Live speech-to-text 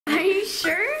Are you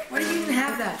sure? Why do you even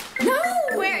have that? No!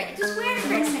 Wear it. Just wear it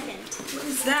for a second. What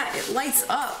is that? It lights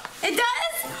up. It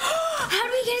does? How do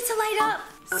we get it to light up?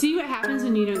 See what happens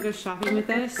when you don't go shopping with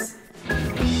us?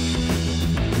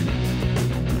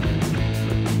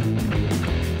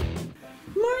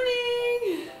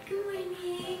 Morning! Good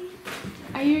morning.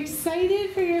 Are you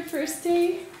excited for your first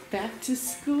day back to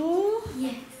school?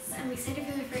 Yes, I'm excited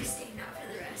for the first day, not for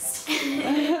the rest.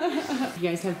 You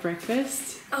guys have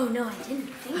breakfast? Oh no, I didn't.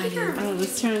 Thank you. Oh,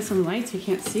 let's turn on some lights. We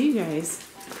can't see you guys.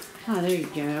 Oh, there you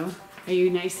go. Are you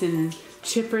nice and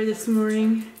chipper this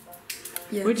morning?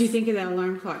 Yes. What did you think of that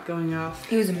alarm clock going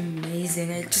off? It was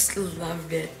amazing. I just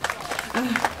loved it.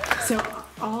 So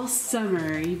all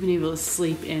summer you've been able to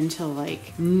sleep until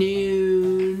like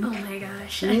noon. Oh my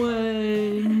gosh.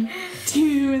 1,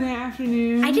 2 in the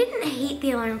afternoon. I didn't hate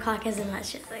the alarm clock as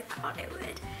much as I thought it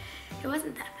would. It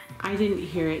wasn't that bad. I didn't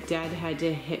hear it. Dad had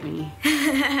to hit me.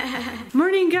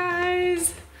 Morning,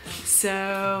 guys.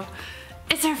 So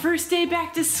it's our first day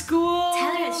back to school.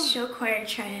 Tyler has show choir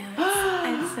tryouts.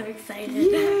 I'm so excited.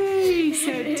 Yay!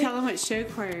 So tell them what show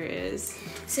choir is.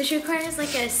 So show choir is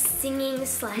like a singing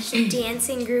 /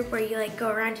 dancing group where you like go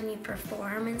around and you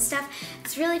perform and stuff.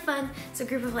 It's really fun. It's a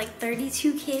group of like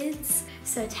 32 kids.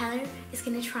 So Tyler is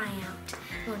gonna try out.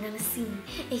 We're gonna see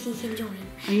if he can join.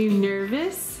 Are you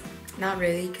nervous? Not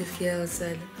really, because Kayla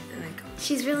said, like...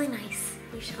 She's really nice.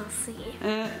 We shall see.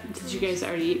 Did you guys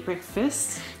already eat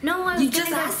breakfast? No, I was You just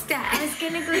asked that. I was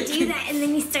gonna go do that, and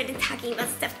then you started talking about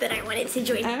stuff that I wanted to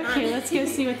join in on. Okay, let's go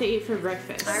see what they ate for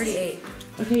breakfast. I already ate.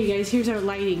 Okay, you guys, here's our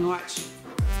lighting. Watch.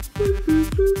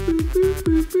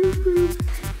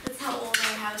 That's how old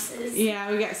our house is. Yeah,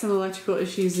 we got some electrical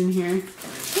issues in here.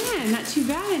 Yeah, not too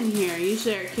bad in here.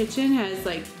 Usually our kitchen has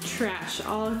like trash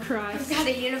all across. It's got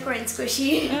a unicorn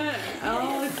squishy.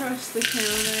 All across the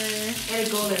counter. And a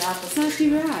golden apple. It's not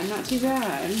too bad, not too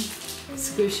bad.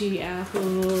 Squishy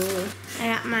apple. I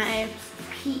got my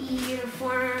PE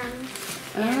uniform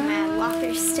and my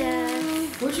locker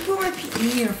stuff. Where'd you put my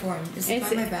PE uniform? Is it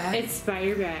by my bag? It's by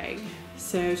your bag.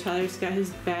 So Tyler's got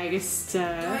his bag of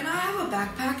stuff. Do I not have a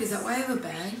backpack? Is that why I have a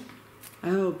bag?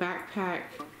 Oh, backpack.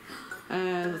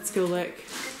 Let's go look.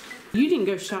 You didn't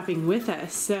go shopping with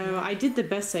us, so I did the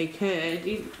best I could.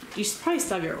 You should probably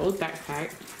still have your old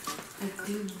backpack. I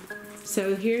do.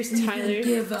 So here's Tyler.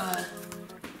 Give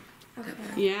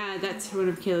Yeah, that's one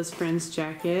of Kayla's friend's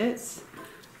jackets.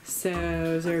 So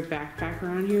is there a backpack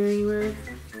around here anywhere?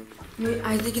 Wait,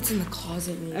 I think it's in the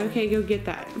closet. Maybe. Okay, go get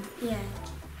that. Yeah.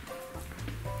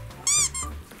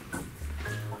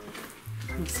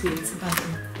 Let's see. It's the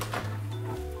bathroom.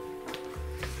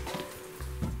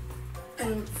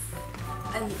 It's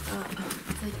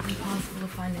like impossible to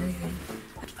find anything.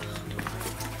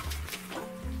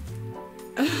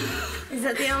 Is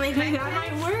that the only Hey, thing? that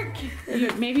might work.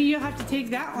 Maybe you'll have to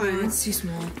take that No, one. it's too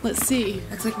small. Let's see.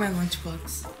 That's like my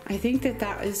lunchbox. I think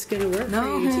that is gonna work No.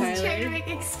 for you, Trying to Tyler. make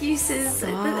excuses, but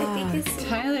I think it's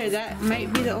Tyler, that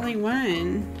might be the only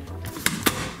one.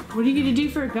 What are you gonna do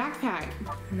for a backpack?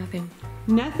 Nothing.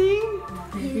 Nothing?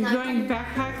 He's You're not going gonna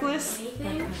backpackless? do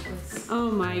anything. Oh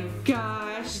my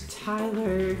gosh,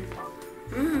 Tyler.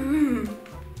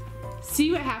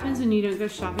 See what happens when you don't go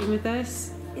shopping with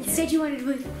us? Instead, you wanted to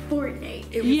play Fortnite.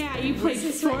 Yeah, you played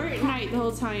This is what Fortnite the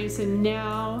whole time, so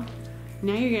now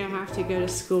you're gonna have to go to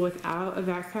school without a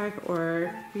backpack,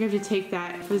 or you're gonna have to take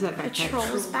that. What is that A backpack?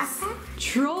 Trolls backpack?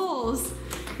 Trolls!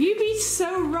 You'd be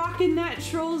so rocking that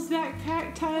Trolls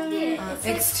backpack, Tyler. Yeah.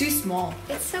 It's too small.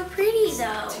 It's so pretty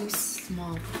though. Too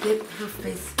small. Get her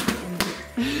face in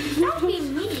there. Don't be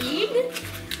mean.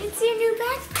 It's your new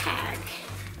backpack.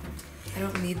 I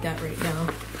don't need that right now.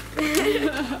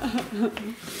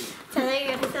 So now you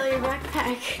gotta sell your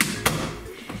backpack.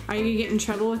 Are you gonna get in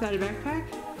trouble without a backpack?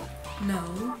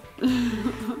 No.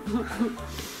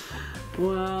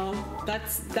 Well,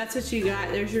 that's what you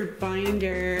got. There's your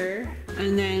binder,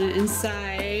 and then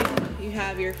inside you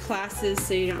have your classes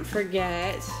so you don't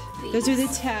forget. Those are the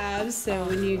tabs, so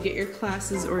when you get your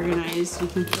classes organized, you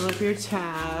can fill up your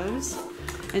tabs.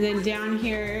 And then down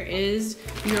here is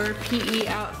your PE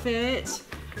outfit.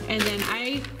 And then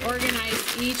I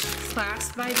organized each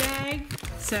class by bag.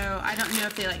 So I don't know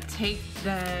if they like take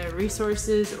the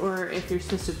resources or if you're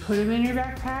supposed to put them in your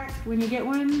backpack when you get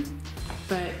one.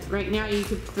 But right now you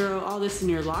could throw all this in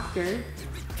your locker.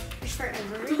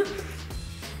 Forever.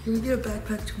 Can we get a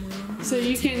backpack tomorrow? So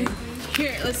you can,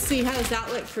 here, let's see, how does that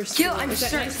look for school? Gil, I'm is that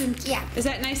sure. nice and, Yeah. Is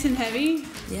that nice and heavy?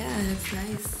 Yeah, that's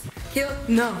nice. Gil,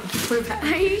 no. Put it back.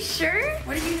 Are you sure?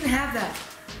 Why do you even have that?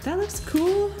 That looks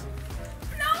cool.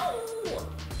 No!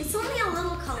 It's only a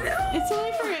little color. It's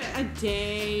only for a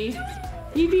day.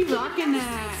 You'd be rocking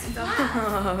that.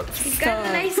 Stop. It's got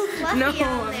a nice fluffy No, on there.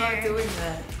 I'm not doing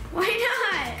that. Why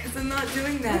not? Because I'm not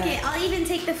doing that. Okay, I'll even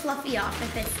take the fluffy off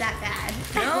if it's that bad.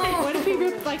 No. What if we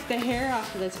ripped like the hair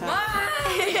off of the top?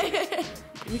 Why?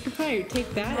 We could probably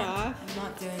take that off. I'm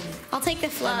not doing it. I'll take the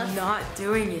fluff. I'm not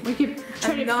doing it. We could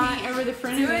try I'm to not paint over the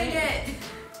front of doing it. it.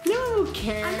 No,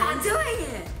 Karen. I'm not doing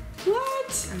it.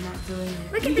 What? I'm not doing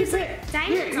it. Look at this like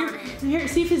diamonds on it. Here,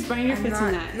 see if his binder I'm fits in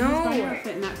not- that. no. His binder will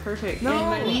fit in that perfect. No. And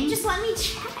let me- Just let me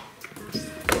check.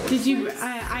 Did you?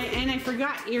 I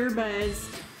forgot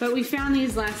earbuds, but we found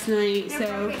these last night. They're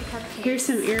So broken cupcakes. here's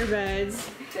some earbuds,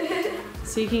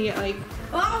 so you can get like.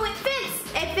 Oh, it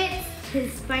fits. It fits.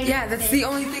 His binder Yeah, that's fits. the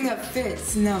only thing that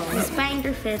fits. No. His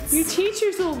binder fits. Your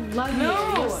teachers will love No.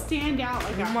 you. You'll stand out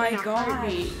like Oh a, my in a god.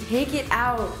 heartbeat. Take it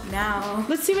out now.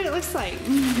 Let's see what it looks like.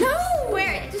 No,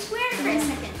 wear it. Just wear it for a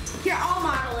second. Here, I'll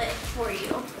model it for you.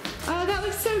 Oh, that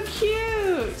looks so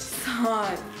cute.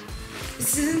 God.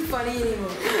 This isn't funny anymore.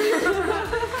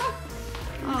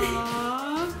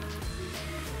 Aww.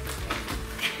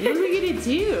 What are we gonna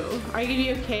do? Are you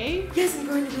gonna be okay? Yes, I'm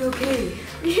going to be okay.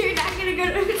 You're not gonna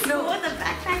go to school No. with a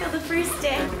backpack on the first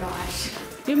day. Oh gosh.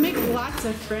 You'll make lots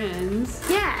of friends.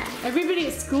 Yeah, Everybody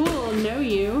at school will know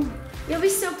you. you'll be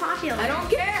so popular. I don't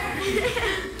care.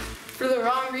 For the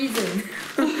wrong reason.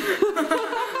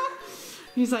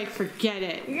 He's like, forget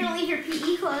it. You're gonna leave your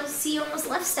PE clothes, so you almost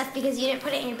left stuff because you didn't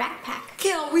put it in your backpack.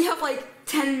 Kale, we have like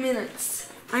 10 minutes.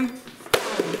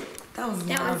 That was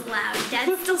That loud. was loud.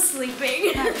 Dad's still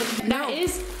sleeping. That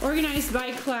is organized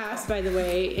by class, by the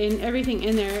way, and everything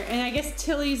in there. And I guess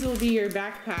Tilly's will be your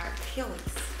backpack. Chili's.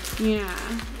 Yeah.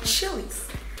 Chili's.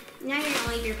 Now you're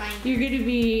gonna leave your binder. You're gonna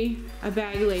be a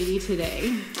bag lady today.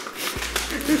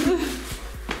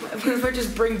 What if I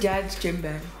just bring Dad's gym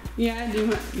bag? Yeah,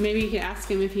 maybe you can ask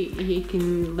him if he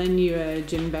can lend you a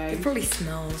gym It bag. probably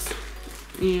smells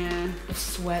Yeah. of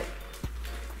sweat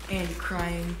and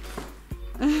crying.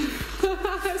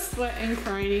 Sweat and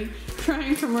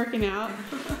crying from working out.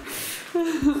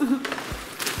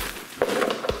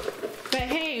 But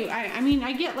hey, I mean,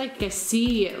 I get like a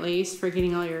C at least for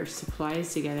getting all your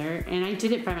supplies together, and I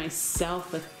did it by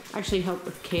myself with actually help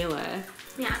with Kayla.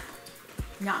 Yeah.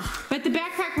 Nah. But the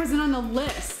backpack wasn't on the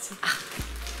list.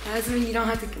 That doesn't mean you don't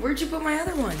have to. Where'd you put my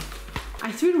other one?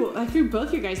 I threw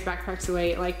both your guys' backpacks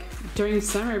away like during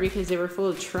summer because they were full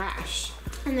of trash,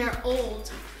 And they're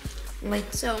old. Like,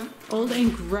 So old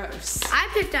and gross. I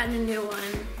picked out a new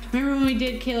one. Remember when we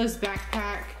did Kayla's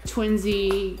backpack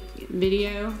twinsy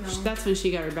video? No. That's when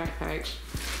she got her backpack.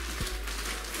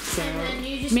 So And then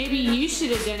you just maybe ended up- you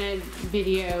should have done a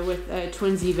video with a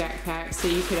twinsy backpack so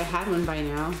you could have had one by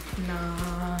now.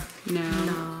 nah. No.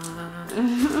 Nah.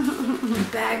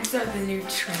 Bags are the new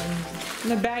trend.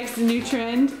 The bag's the new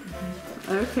trend?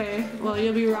 Okay. Well,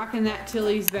 you'll be rocking that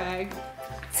Tilly's bag.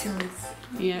 Tilly's.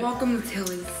 Yeah. Welcome to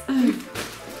Tilly's.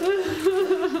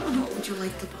 What would you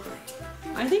like to buy?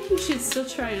 I think you should still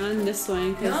try on this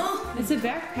one because No. it's a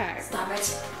backpack. Stop it.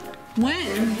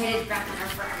 When? Hated wrapping her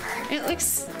forever.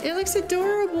 It looks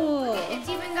adorable. It's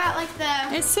even got like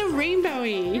the. It's so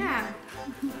rainbowy. Yeah.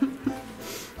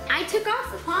 I took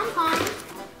off the pom-pom.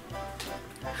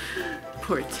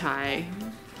 Poor Ty.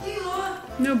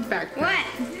 Kayla, No backpack. What?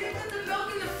 you didn't put the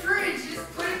milk in the fridge. You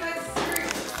just put it by the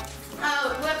fridge.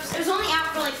 Oh, whoops. It was only out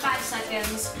for like 5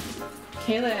 seconds.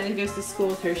 Kayla goes to school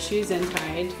with her shoes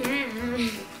untied.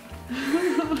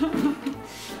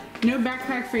 No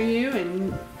backpack for you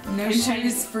and No untied-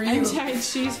 shoes for you. Untied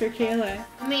shoes for Kayla.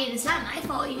 I mean, it's not my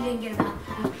fault you didn't get a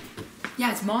backpack.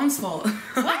 Yeah, it's Mom's fault.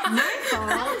 What? My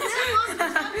fault?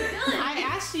 I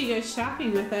asked you to go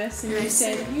shopping with us and you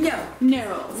said no. no.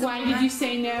 Why did you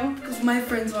say no? Because my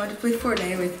friends wanted to play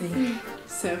Fortnite with me.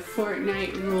 So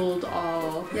Fortnite ruled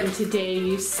all, Yep. and today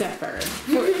you suffer.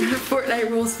 Fortnite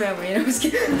rules family. I was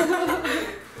kidding.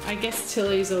 I guess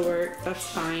Tilly's will work. That's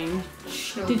fine.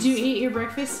 Did you eat your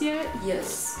breakfast yet?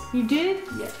 Yes. You did?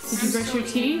 Yes. Did you brush your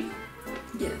teeth?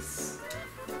 Yes.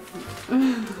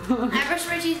 I brushed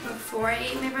my teeth before I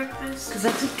ate my breakfast. Because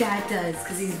that's what Dad does,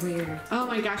 because he's weird. Oh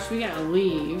my gosh, we gotta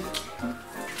leave.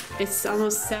 It's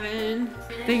almost 7.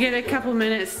 They get a couple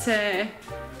minutes to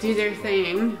do their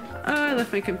thing. Oh, I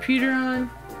left my computer on.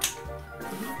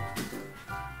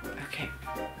 Okay,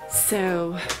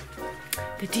 so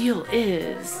the deal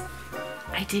is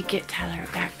I did get Tyler a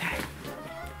backpack,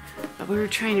 but we were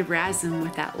trying to razz him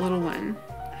with that little one.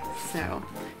 So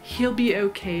he'll be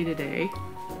okay today.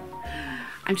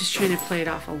 I'm just trying to play it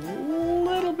off a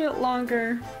little bit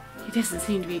longer. He doesn't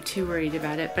seem to be too worried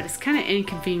about it, but it's kind of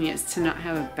inconvenience to not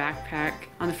have a backpack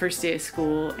on the first day of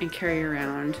school and carry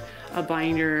around a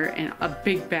binder and a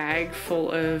big bag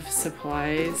full of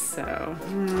supplies, so.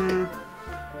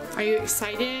 Are you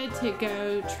excited to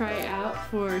go try out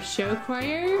for show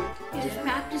choir? He's just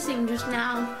practicing just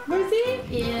now. Was he?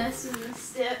 Yes, in the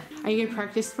step. Are you gonna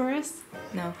practice for us?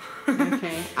 No.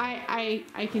 Okay,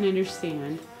 I can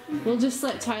understand. We'll just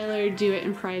let Tyler do it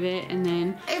in private, and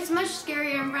then. It's much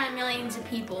scarier in front of millions of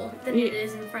people than it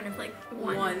is in front of like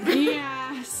one.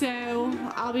 Yeah, so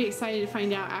I'll be excited to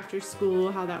find out after school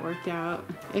how that worked out.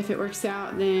 If it works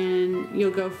out, then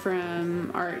you'll go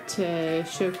from art to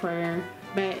show choir.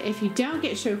 But if you don't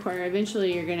get show choir,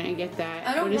 eventually you're gonna get that.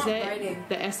 I don't what is want it? writing.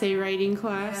 The essay writing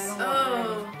class. Yeah, I don't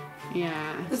want writing.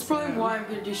 Yeah. That's probably why I'm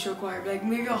gonna do show choir. Like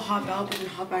maybe I'll hop out, but then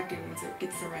hop back in once it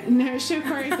gets to writing. No, show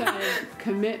choir is a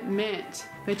commitment.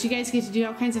 But you guys get to do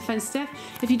all kinds of fun stuff.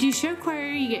 If you do show choir,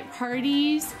 you get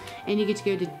parties, and you get to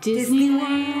go to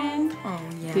Disneyland. Oh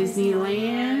yeah.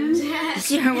 Disneyland.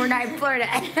 Sure, we're not in Florida.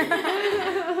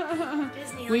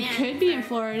 We could be in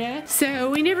Florida. So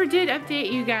we never did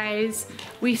update you guys.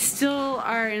 We still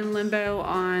are in limbo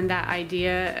on that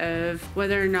idea of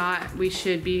whether or not we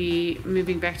should be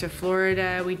moving back to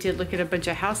Florida. We did look at a bunch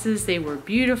of houses. They were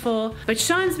beautiful. But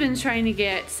Sean's been trying to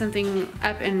get something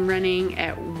up and running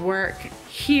at work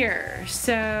here.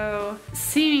 So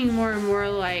seeming more and more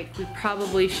like we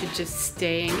probably should just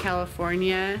stay in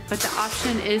California. But the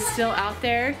option is still out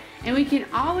there. And we can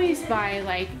always buy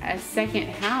like a second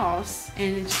house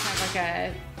and just have like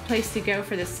a place to go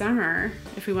for the summer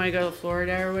if we want to go to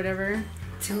Florida or whatever.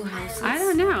 2 houses. I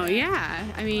don't know, yeah.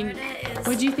 I mean, Florida is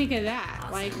what do you think of that?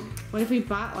 awesome. Like, what if we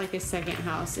bought like a second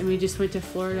house and we just went to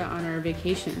Florida on our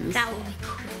vacations? That would be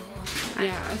cool.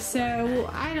 Yeah, so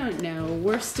I don't know.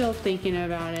 We're still thinking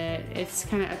about it. It's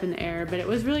kind of up in the air, but it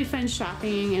was really fun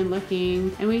shopping and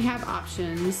looking, and we have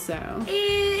options, so.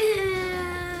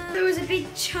 There was a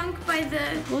big chunk by the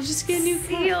We'll just get a new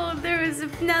seal.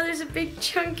 Now there's a big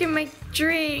chunk in my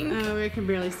drink. Oh, we can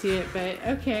barely see it, but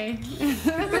okay.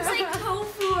 It looks like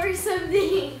tofu or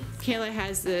something. Kayla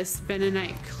has this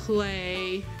bentonite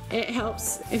clay. It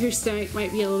helps if your stomach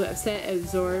might be a little bit upset, it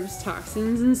absorbs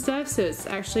toxins and stuff, so it's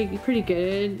actually pretty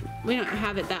good. We don't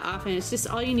have it that often. It's just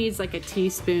all you need is like a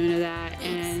teaspoon of that,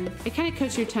 and it kind of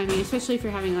coats your tummy, especially if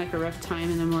you're having like a rough time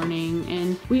in the morning.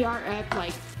 And we are up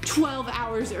like 12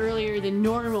 hours earlier than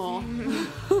normal.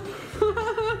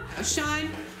 Sean,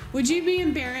 would you be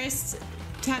embarrassed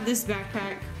to have this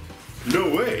backpack? No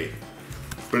way.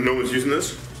 But no one's using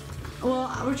this?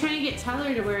 Well, we're trying to get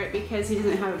Tyler to wear it because he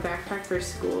doesn't have a backpack for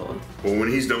school. Well,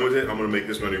 when he's done with it, I'm gonna make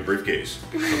this my new briefcase.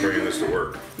 I'm bringing this to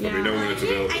work. Let me know when it's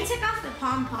available. I took off the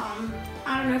pom-pom.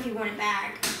 I don't know if you want it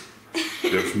back.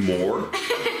 There's more?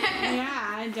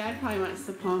 Yeah, Dad probably wants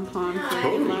the pom-pom.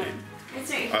 Totally. It's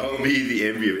right. I'll be the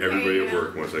envy of everybody at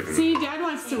work once I can. See, Dad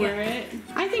wants to wear it.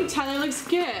 I think Tyler looks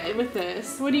good with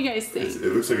this. What do you guys think?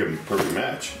 It looks like a perfect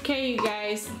match. Okay, you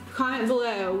guys, comment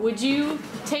below. Would you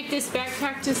take this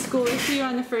backpack to school with you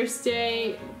on the first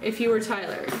day if you were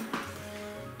Tyler?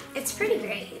 It's pretty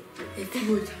great. If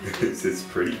you were tired. It's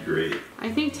pretty great. I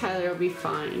think Tyler will be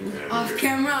fine. Yeah, Off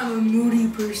camera, I'm a moody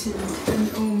person.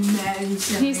 I'm all mad and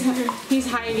stuff. He's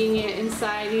hiding it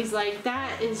inside. He's like,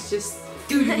 that is just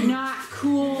not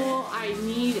cool. I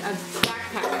need a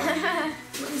backpack.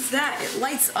 What is that? It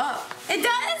lights up. It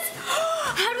does?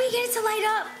 How do we get it to light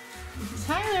up?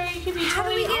 Tyler, you can be How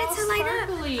do we get it to light up?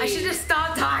 sparkly. I should just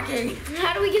stop talking.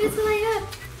 How do we get it to light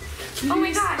up? You Oh can my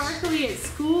be gosh. sparkly at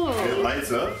school. It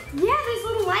lights up? Yeah, there's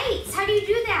little lights. How do you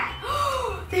do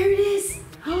that? There it is.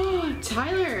 Oh,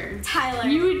 Tyler. Tyler.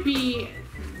 You would be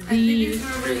think the it's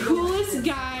not really coolest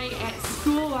guy at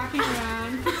school walking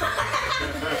around.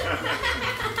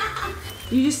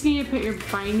 You just need to put your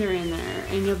binder in there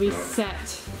and you'll be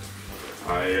set.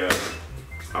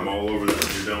 I'm all over this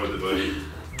when you're done with it, buddy.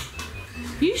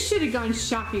 You should have gone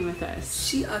shopping with us.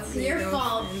 She ugly. Your no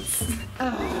fault. offense.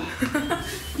 Oh,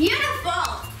 Beautiful.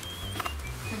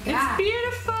 it's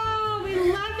beautiful. We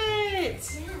love it.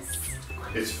 Yes.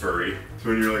 It's furry. So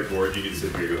when you're like bored, you can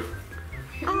sit here and go,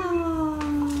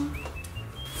 Oh.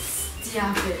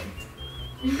 Stop it.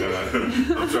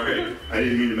 I'm sorry. I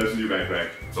didn't mean to mess with your backpack.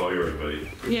 It's all yours, buddy.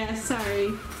 Yeah, sorry.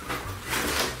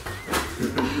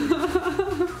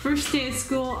 First day of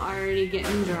school, already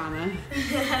getting drama.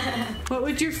 What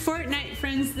would your Fortnite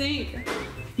friends think?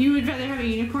 You would rather have a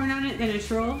unicorn on it than a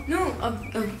troll? No,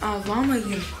 a llama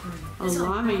unicorn. A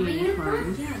llama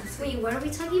unicorn. Yeah, that's Wait, what are we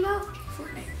talking about?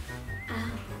 Fortnite.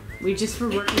 We just were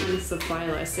working on the supply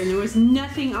list, and there was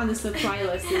nothing on the supply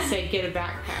list that said get a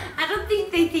backpack. I don't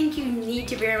think they think you need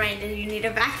to be reminded you need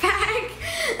a backpack.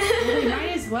 Well, we might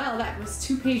as well. That was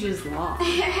 2 pages long.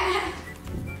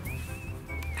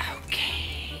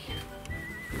 Okay.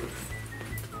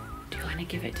 Do you want to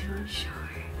give it to him? Sure.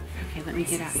 Okay, let me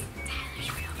get out.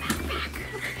 Tyler's real backpack.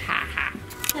 Ha ha.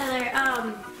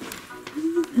 Tyler,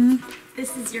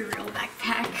 this is your real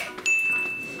backpack.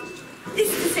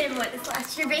 It's the same one as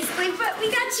last year, basically, but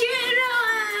we got you in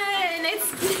one.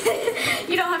 It's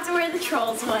you don't have to wear the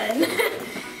Trolls one.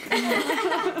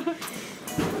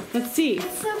 Let's see.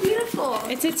 It's so beautiful.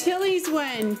 It's a Tilly's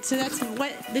one, so that's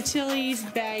what the Tilly's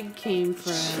bag came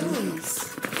from.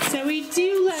 So we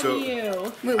do love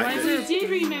you. Wait, why is We it? did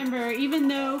remember, even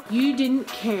though you didn't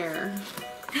care.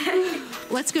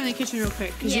 Let's go in the kitchen real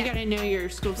quick, because you Yeah. gotta know your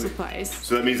school supplies.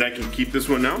 So that means I can keep this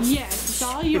one now? Yes, it's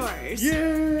all yours.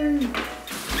 Yay!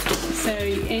 So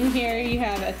in here you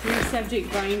have a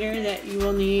 3-subject binder that you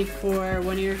will need for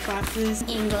one of your classes.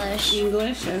 English.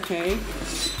 English, okay.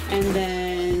 And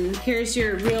then here's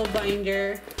your real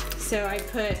binder. So I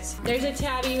put, there's a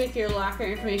tabby with your locker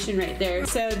information right there.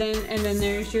 So then, and then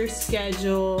there's your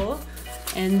schedule.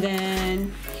 And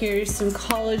then here's some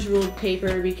college ruled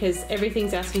paper because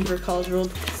everything's asking for college ruled.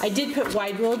 I did put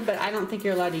wide ruled, but I don't think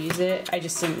you're allowed to use it. I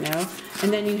just didn't know.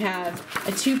 And then you have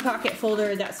a 2-pocket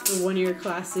folder. That's for one of your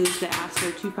classes that asks for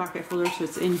a 2-pocket folder, so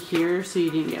it's in here so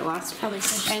you didn't get lost. Probably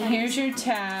social And studies. here's your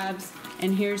tabs,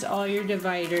 and here's all your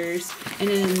dividers. And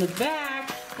then in the back,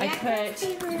 I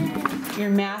put your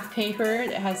math paper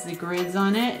that has the grids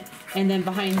on it. And then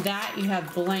behind that, you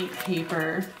have blank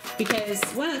paper because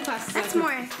one of the classes That's has-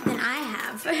 more than I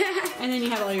have. And then you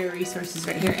have all your resources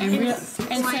right here, and some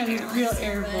real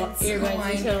earbuds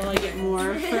until I get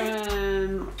more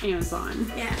from Amazon.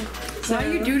 Yeah. So, Why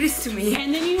you do this to me?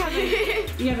 and then you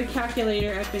have a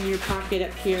calculator up in your pocket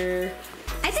up here.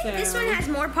 I think this one has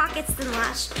more pockets than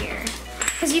last year.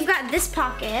 Because you've got this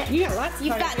pocket. You got lots of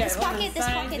You've got pockets. this You got one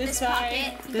pocket, on this the pocket, side, this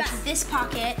side, pocket. You've got this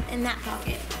pocket and that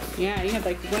pocket. Yeah, you have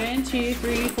like 1, 2,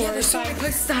 3, 4, there's so 5, many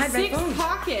places to hide my 6 phone.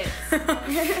 pockets.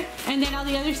 And then all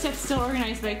the other stuff's still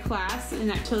organized by class in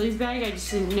that Tilly's bag. I just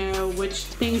didn't know which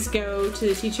things go to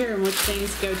the teacher and which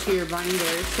things go to your binder.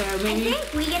 So I maybe.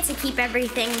 think we get to keep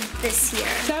everything this year.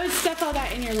 So I would stuff all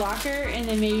that in your locker and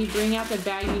then maybe bring out the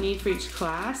bag you need for each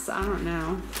class. I don't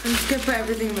know. I'm just gonna put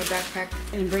everything in my backpack.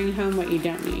 And bring home what you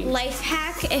don't need. Life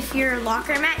hack, if your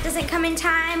locker mat doesn't come in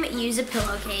time, use a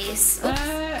pillowcase.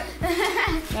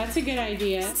 That's a good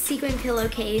idea. Sequin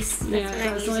pillowcase. That's Yeah, what that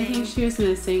I'm was the only thing using. she was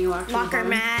missing. Locker home.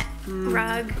 mat,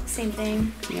 rug, same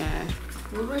thing. Yeah.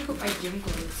 Where do I put my gym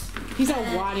clothes? He's all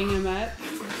wadding him up.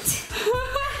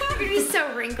 You're gonna be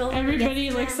so wrinkled. Everybody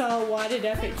looks all wadded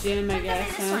up at gym, I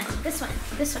guess. This Huh? one, this one,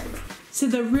 this one. So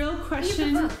the real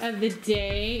question of the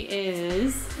day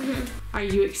is, are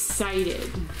you excited?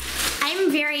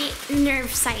 I'm very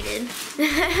nerve-sighted.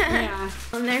 Yeah.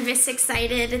 I'm nervous,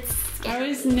 excited. It's I scary.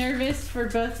 was nervous for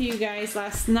both of you guys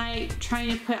last night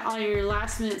trying to put all your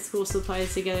last minute school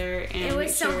supplies together and It was make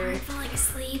so sure hard falling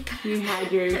asleep. you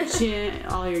had your gym,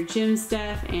 all your gym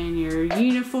stuff and your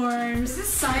uniforms. Is this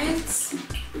science?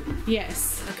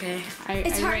 Yes. Okay.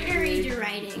 It's I hard write to read weird. your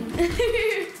writing.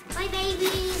 Bye,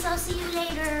 babies. I'll see you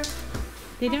later.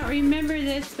 They don't remember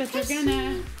this, but they're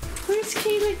gonna. Where's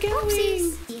Kayla going?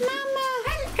 Oopsies. Mama.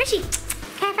 Hershey.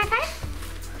 Can I high five?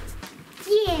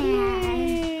 Yeah.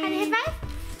 Yay. High five?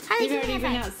 How You've do already high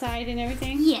been five? outside and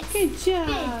everything? Yes. Good job.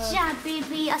 Good job,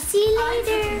 baby. I'll see you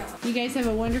later. You guys have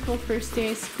a wonderful first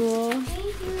day of school. Thank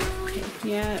you.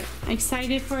 Yeah,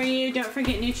 excited for you. Don't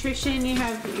forget nutrition. You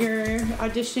have your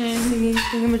audition.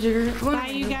 Bye,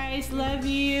 you guys. Love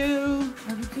you.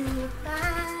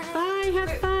 Bye. Bye.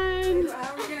 Have fun.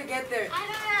 How are we gonna get there? I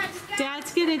don't know. Just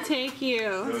Dad's gonna take you.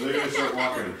 So they're gonna start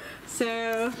walking.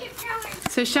 So keep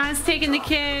going. Sean's taking the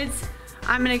kids.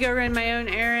 I'm gonna go run my own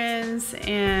errands,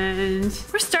 and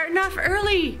we're starting off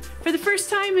early for the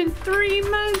first time in 3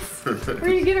 months. We're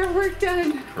gonna get our work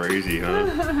done. Crazy,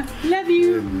 huh? Love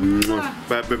you.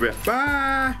 Bye, bye, bye.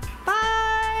 Bye.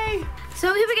 Bye. So I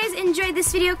hope you guys enjoyed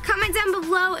this video. Comment down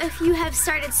below if you have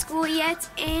started school yet.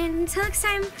 And until next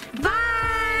time, bye!